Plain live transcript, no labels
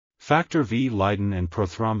Factor V Leiden and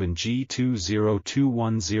prothrombin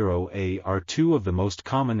G20210A are two of the most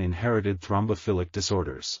common inherited thrombophilic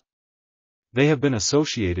disorders. They have been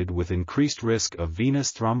associated with increased risk of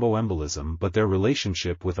venous thromboembolism, but their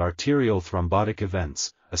relationship with arterial thrombotic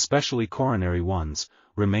events, especially coronary ones,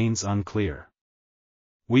 remains unclear.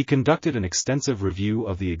 We conducted an extensive review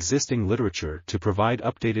of the existing literature to provide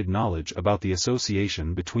updated knowledge about the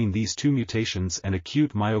association between these two mutations and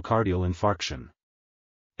acute myocardial infarction.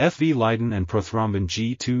 FV Leiden and prothrombin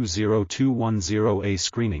G20210A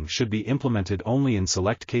screening should be implemented only in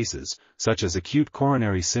select cases, such as acute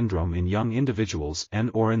coronary syndrome in young individuals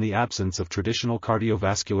and/or in the absence of traditional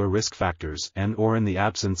cardiovascular risk factors and/or in the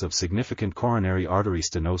absence of significant coronary artery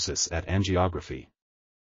stenosis at angiography.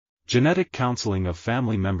 Genetic counseling of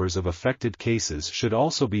family members of affected cases should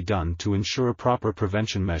also be done to ensure proper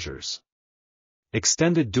prevention measures.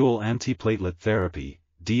 Extended dual antiplatelet therapy,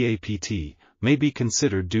 DAPT, may be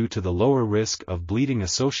considered due to the lower risk of bleeding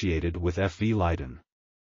associated with FV Leiden.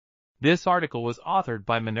 This article was authored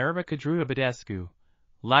by Minerva Codruta Badescu,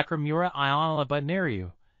 Lăcrămioara Ionela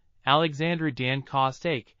Butnariu, Alexandru Dan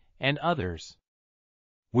Costache, and others.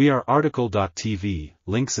 We are article.tv,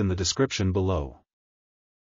 links in the description below.